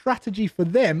good strategy for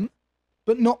them,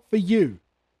 but not for you.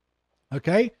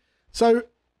 Okay? So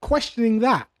questioning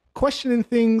that, questioning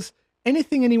things,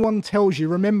 anything anyone tells you,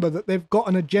 remember that they've got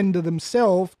an agenda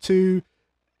themselves to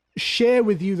share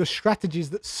with you the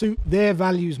strategies that suit their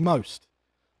values most.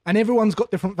 And everyone's got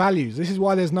different values. This is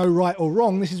why there's no right or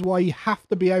wrong. This is why you have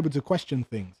to be able to question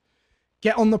things.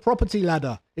 Get on the property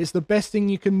ladder. It's the best thing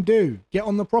you can do. Get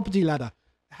on the property ladder.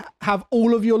 Have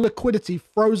all of your liquidity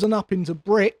frozen up into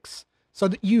bricks so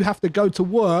that you have to go to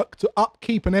work to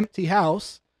upkeep an empty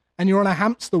house, and you're on a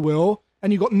hamster wheel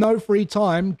and you've got no free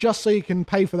time just so you can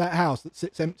pay for that house that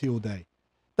sits empty all day.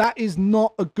 That is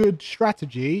not a good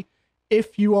strategy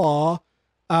if you are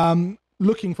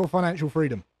looking for financial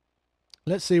freedom.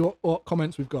 Let's see what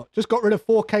comments we've got. Just got rid of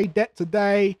 4K debt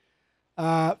today.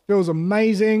 Feels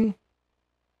amazing.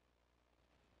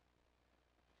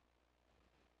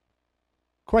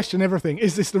 Question everything.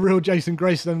 Is this the real Jason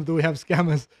Graystone, or do we have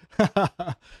scammers?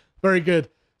 Very good.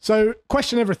 So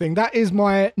question everything. That is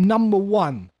my number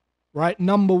one, right?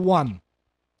 Number one.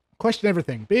 Question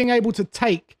everything. Being able to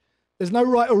take, there's no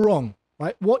right or wrong,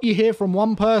 right? What you hear from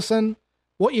one person,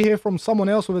 what you hear from someone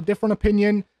else with a different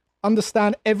opinion,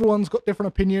 understand everyone's got different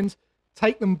opinions,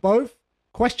 take them both,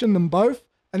 question them both,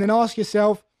 and then ask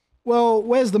yourself, well,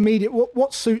 where's the media?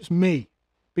 What suits me?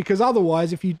 Because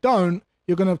otherwise, if you don't,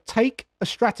 you're going to take a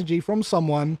strategy from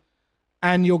someone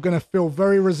and you're going to feel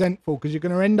very resentful, because you're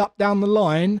going to end up down the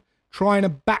line trying to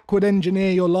backward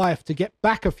engineer your life to get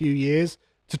back a few years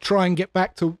to try and get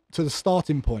back to the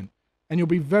starting point. And you'll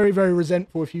be very, very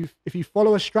resentful if you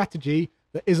follow a strategy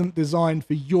that isn't designed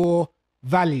for your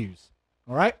values.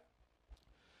 All right.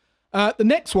 The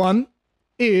next one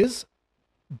is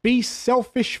be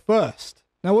selfish first.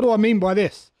 Now, what do I mean by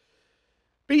this?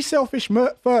 Be selfish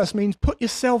first means put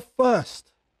yourself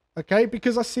first, okay?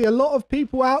 Because I see a lot of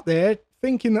people out there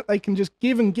thinking that they can just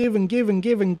give and give and give and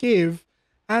give and give,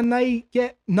 and they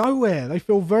get nowhere. They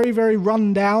feel very, very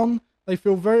run down. They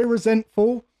feel very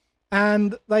resentful,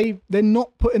 and they're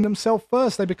not putting themselves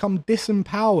first. They become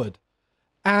disempowered.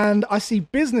 And I see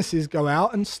businesses go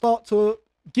out and start to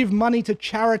give money to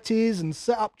charities and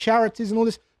set up charities and all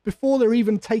this before they're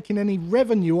even taking any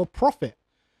revenue or profit.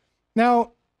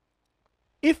 Now,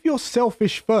 if you're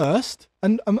selfish first,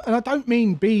 and I don't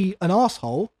mean be an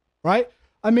asshole, right?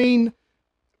 I mean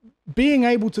being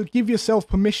able to give yourself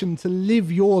permission to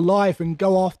live your life and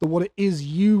go after what it is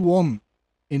you want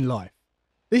in life.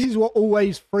 This is what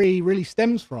Always Free really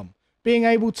stems from. Being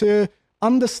able to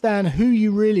understand who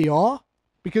you really are,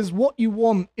 because what you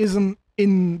want isn't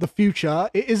in the future.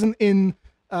 It isn't in,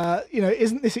 it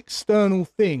isn't this external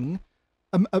thing.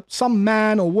 Some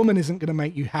man or woman isn't going to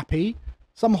make you happy.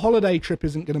 Some holiday trip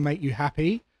isn't going to make you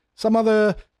happy. Some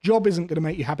other job isn't going to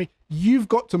make you happy. You've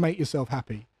got to make yourself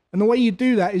happy. And the way you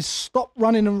do that is stop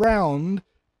running around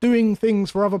doing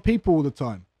things for other people all the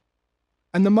time.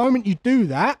 And the moment you do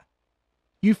that,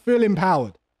 you feel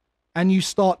empowered. And you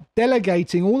start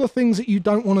delegating all the things that you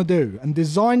don't want to do and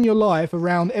design your life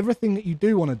around everything that you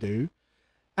do want to do.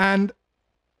 And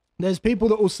there's people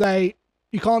that will say,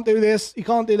 you can't do this, you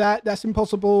can't do that, that's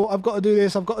impossible, I've got to do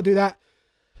this, I've got to do that.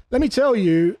 Let me tell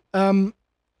you,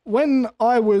 when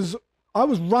I was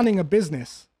running a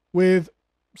business with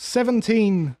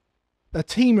a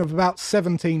team of about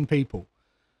 17 people,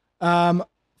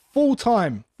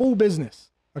 full-time, full business,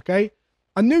 okay?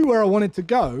 I knew where I wanted to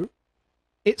go.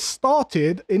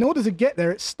 In order to get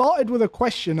there, it started with a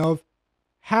question of,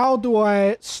 how do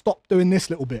I stop doing this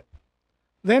little bit?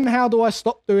 Then how do I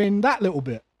stop doing that little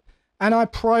bit? And I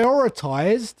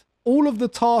prioritized all of the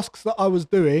tasks that I was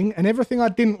doing and everything I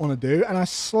didn't want to do, and I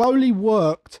slowly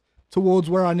worked towards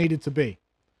where I needed to be.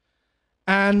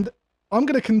 And I'm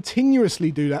going to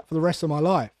continuously do that for the rest of my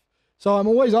life. So I'm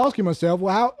always asking myself,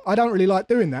 well, I don't really like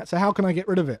doing that, so how can I get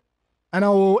rid of it? And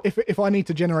if I need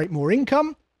to generate more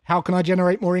income, how can I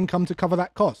generate more income to cover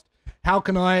that cost? How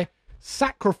can I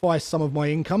sacrifice some of my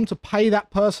income to pay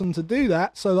that person to do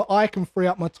that so that I can free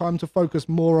up my time to focus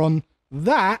more on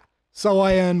that so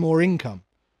I earn more income.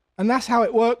 And that's how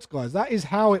it works, guys. That is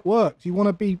how it works. You want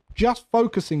to be just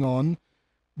focusing on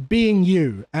being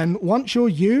you. And once you're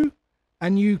you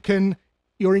and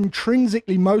you're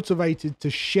intrinsically motivated to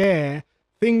share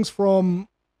things from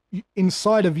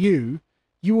inside of you,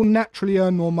 you will naturally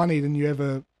earn more money than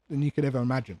you could ever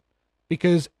imagine,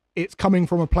 because it's coming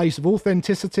from a place of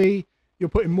authenticity. You're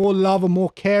putting more love and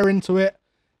more care into it.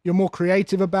 You're more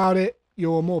creative about it.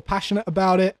 You're more passionate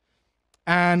about it,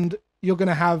 and you're going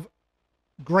to have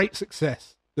great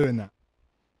success doing that.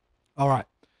 All right.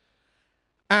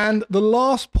 And the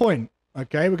last point,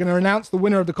 okay, we're going to announce the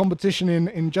winner of the competition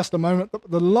in just a moment.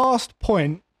 The last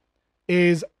point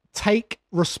is take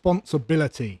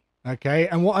responsibility, okay?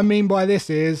 And what I mean by this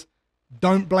is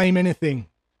don't blame anything.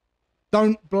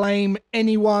 Don't blame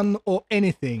anyone or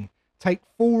anything. Take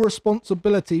full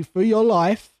responsibility for your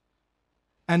life,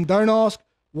 and don't ask,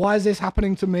 why is this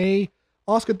happening to me?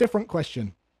 Ask a different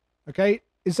question, okay?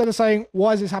 Instead of saying,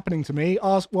 why is this happening to me?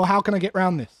 Ask, well, how can I get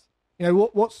around this? You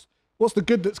know, what's the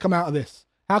good that's come out of this?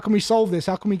 How can we solve this?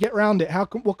 How can we get around it?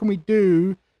 What can we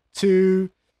do to,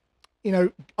 you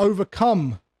know,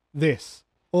 overcome this?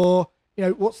 Or, you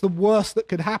know, what's the worst that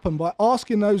could happen? By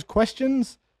asking those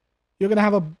questions, you're going to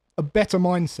have a better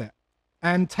mindset,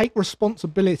 and take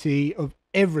responsibility of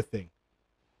everything.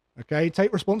 Okay,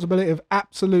 take responsibility of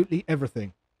absolutely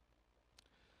everything.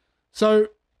 So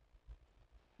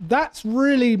that's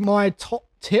really my top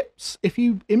tips. If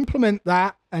you implement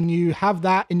that and you have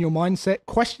that in your mindset,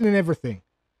 questioning everything,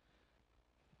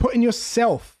 putting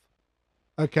yourself,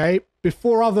 okay,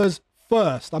 before others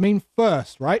first. I mean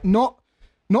first, right? Not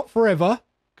forever,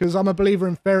 because I'm a believer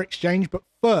in fair exchange, but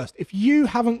first. If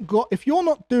you're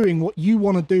not doing what you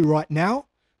want to do right now,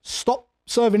 stop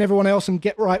serving everyone else and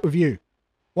get right with you.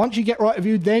 Once you get right with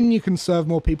you, then you can serve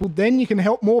more people. Then you can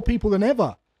help more people than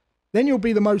ever. Then you'll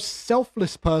be the most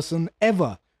selfless person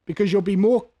ever, because you'll be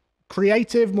more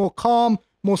creative, more calm,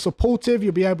 more supportive.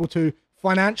 You'll be able to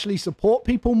financially support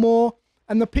people more.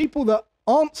 And the people that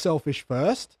aren't selfish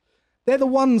first, they're the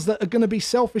ones that are going to be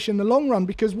selfish in the long run,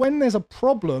 because when there's a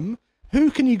problem,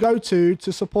 who can you go to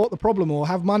support the problem or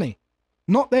have money?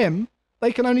 Not them.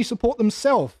 They can only support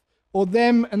themselves, or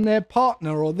them and their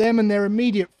partner, or them and their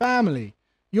immediate family.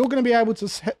 You're going to be able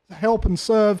to help and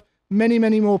serve many,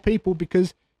 many more people,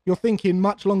 because you're thinking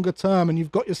much longer term, and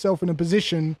you've got yourself in a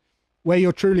position where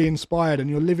you're truly inspired and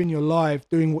you're living your life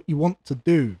doing what you want to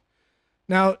do.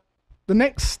 Now, the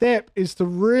next step is to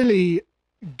really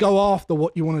go after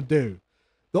what you want to do.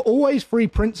 The always free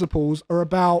principles are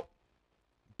about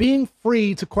being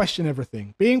free to question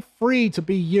everything, being free to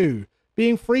be you,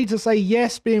 being free to say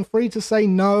yes, being free to say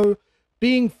no,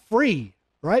 being free,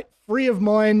 right? Free of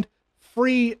mind,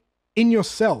 free in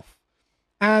yourself.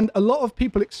 And a lot of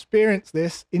people experience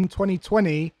this in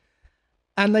 2020,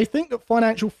 and they think that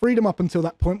financial freedom up until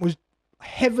that point was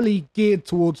heavily geared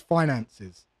towards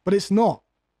finances, but it's not.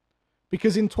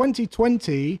 Because in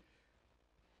 2020,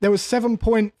 there was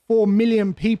 7.4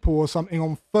 million people or something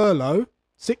on furlough,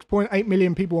 6.8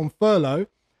 million people on furlough.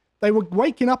 They were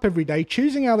waking up every day,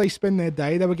 choosing how they spend their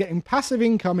day. They were getting passive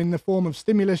income in the form of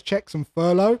stimulus checks and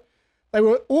furlough. They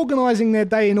were organizing their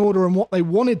day in order and what they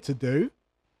wanted to do.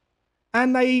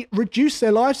 And they reduced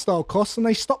their lifestyle costs, and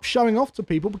they stopped showing off to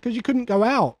people because you couldn't go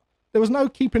out. There was no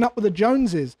keeping up with the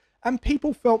Joneses. And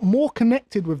people felt more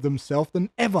connected with themselves than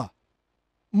ever.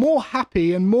 More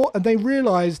happy, and they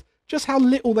realized just how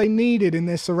little they needed in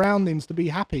their surroundings to be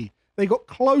happy. They got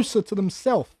closer to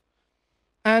themselves.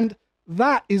 And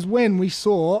that is when we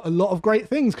saw a lot of great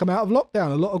things come out of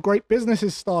lockdown. A lot of great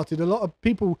businesses started. A lot of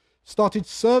people started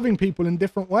serving people in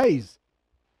different ways.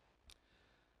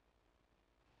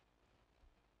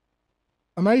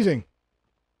 Amazing.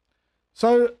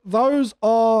 So those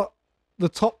are the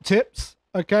top tips,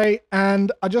 okay?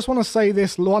 And I just want to say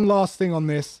this one last thing on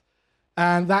this,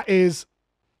 and that is,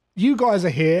 you guys are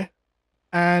here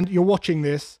and you're watching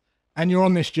this and you're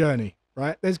on this journey,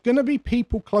 right? There's going to be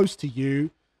people close to you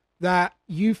that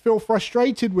you feel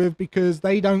frustrated with because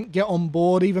they don't get on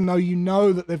board, even though you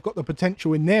know that they've got the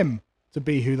potential in them to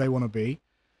be who they want to be.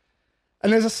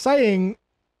 And there's a saying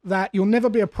that you'll never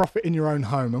be a prophet in your own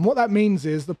home. And what that means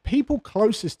is the people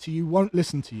closest to you won't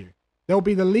listen to you. They'll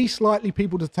be the least likely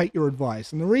people to take your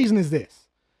advice. And the reason is this: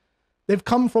 they've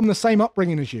come from the same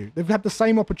upbringing as you. They've had the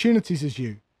same opportunities as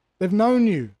you. They've known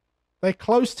you. They're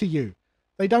close to you.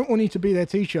 They don't want you to be their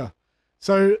teacher.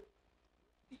 So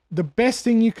the best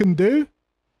thing you can do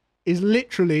is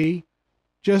literally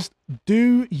just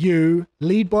do you,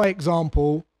 lead by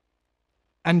example,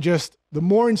 and just the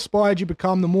more inspired you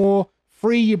become, the more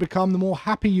free you become, the more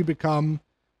happy you become,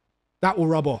 that will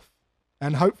rub off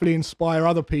and hopefully inspire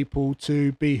other people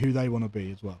to be who they want to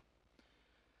be as well.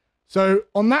 So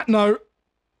on that note,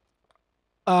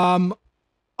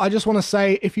 I just want to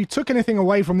say, if you took anything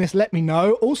away from this, let me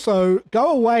know. Also,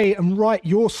 go away and write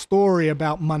your story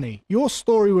about money, your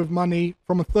story with money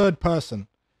from a third person.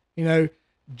 You know,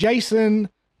 Jason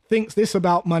thinks this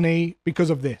about money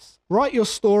because of this. Write your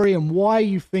story and why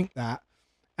you think that.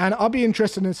 And I'll be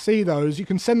interested to see those. You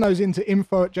can send those into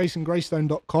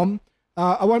info@jasongraystone.com.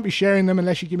 I won't be sharing them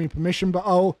unless you give me permission, but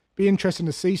I'll be interested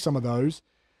to see some of those.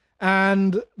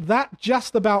 And that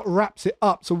just about wraps it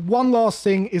up. So one last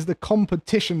thing is the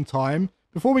competition time.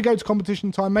 Before we go to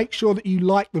competition time, make sure that you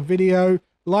like the video,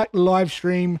 like the live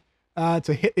stream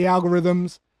to hit the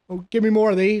algorithms. Oh, give me more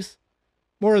of these.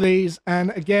 More of these. And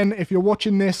again, if you're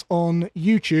watching this on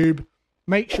YouTube,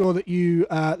 make sure that you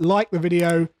like the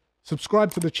video,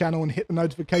 subscribe to the channel, and hit the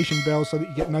notification bell so that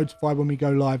you get notified when we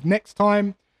go live next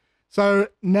time. So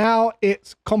now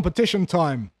it's competition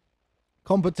time.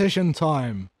 Competition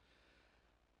time.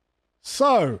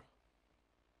 So,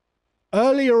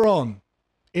 earlier on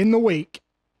in the week,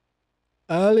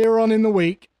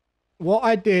 what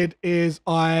I did is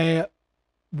I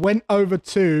went over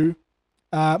to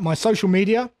my social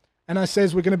media and I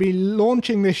says, we're going to be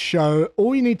launching this show.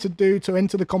 All you need to do to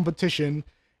enter the competition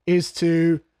is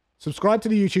to subscribe to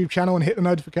the YouTube channel and hit the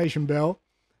notification bell,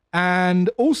 and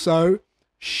also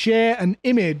share an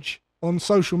image on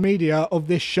social media of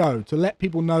this show to let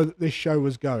people know that this show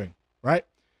was going, right?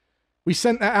 We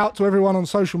sent that out to everyone on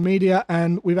social media,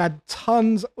 and we've had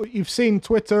tons. You've seen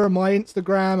Twitter and my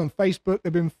Instagram and Facebook.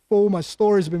 They've been full. My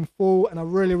stories have been full, and I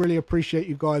really, really appreciate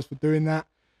you guys for doing that.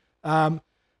 But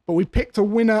we picked a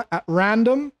winner at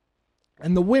random,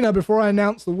 and the winner, before I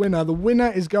announce the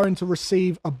winner is going to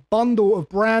receive a bundle of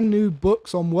brand new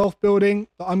books on wealth building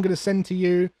that I'm going to send to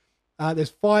you.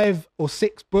 There's 5 or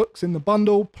 6 books in the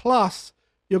bundle, plus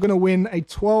you're going to win a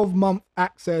 12-month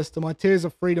access to my Tears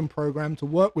of Freedom program to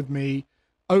work with me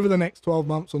over the next 12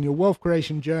 months on your wealth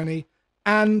creation journey.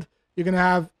 And you're going to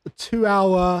have a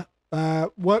 2-hour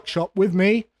workshop with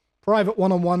me, private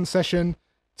one-on-one session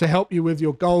to help you with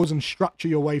your goals and structure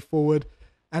your way forward.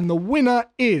 And the winner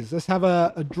is, let's have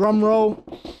a drum roll.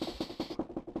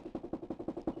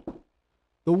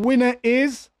 The winner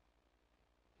is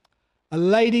a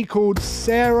lady called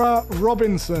Sarah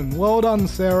Robinson. Well done,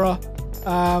 Sarah.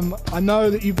 I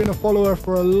know that you've been a follower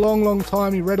for a long, long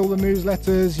time. You read all the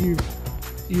newsletters.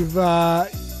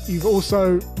 You've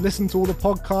also listened to all the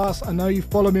podcasts. I know you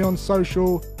follow me on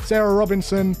social. Sarah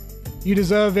Robinson, you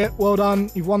deserve it. Well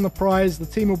done. You've won the prize. The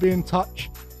team will be in touch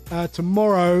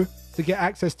tomorrow to get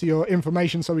access to your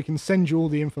information so we can send you all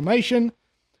the information.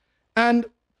 And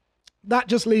that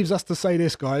just leaves us to say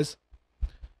this, guys.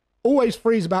 Always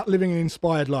Free is about living an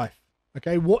inspired life.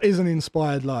 Okay, what is an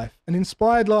inspired life? An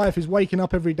inspired life is waking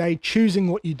up every day, choosing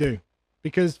what you do.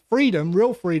 Because freedom,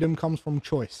 real freedom, comes from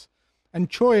choice. And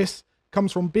choice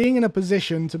comes from being in a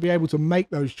position to be able to make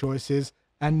those choices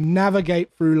and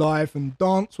navigate through life and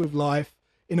dance with life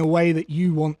in a way that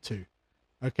you want to.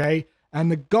 Okay, and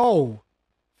the goal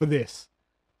for this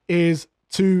is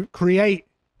to create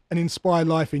an inspired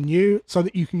life in you so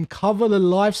that you can cover the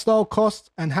lifestyle costs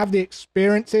and have the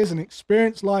experiences and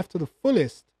experience life to the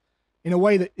fullest in a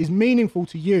way that is meaningful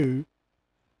to you,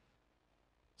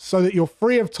 so that you're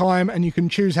free of time and you can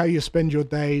choose how you spend your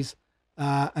days.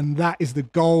 And that is the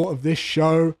goal of this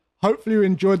show. Hopefully you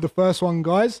enjoyed the first one,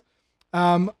 guys.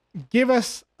 Give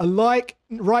us a like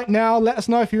right now. Let us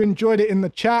know if you enjoyed it in the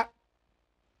chat.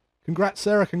 Congrats,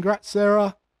 Sarah. Congrats,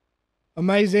 Sarah.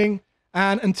 Amazing.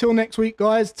 And until next week,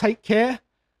 guys, take care,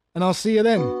 and I'll see you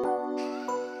then.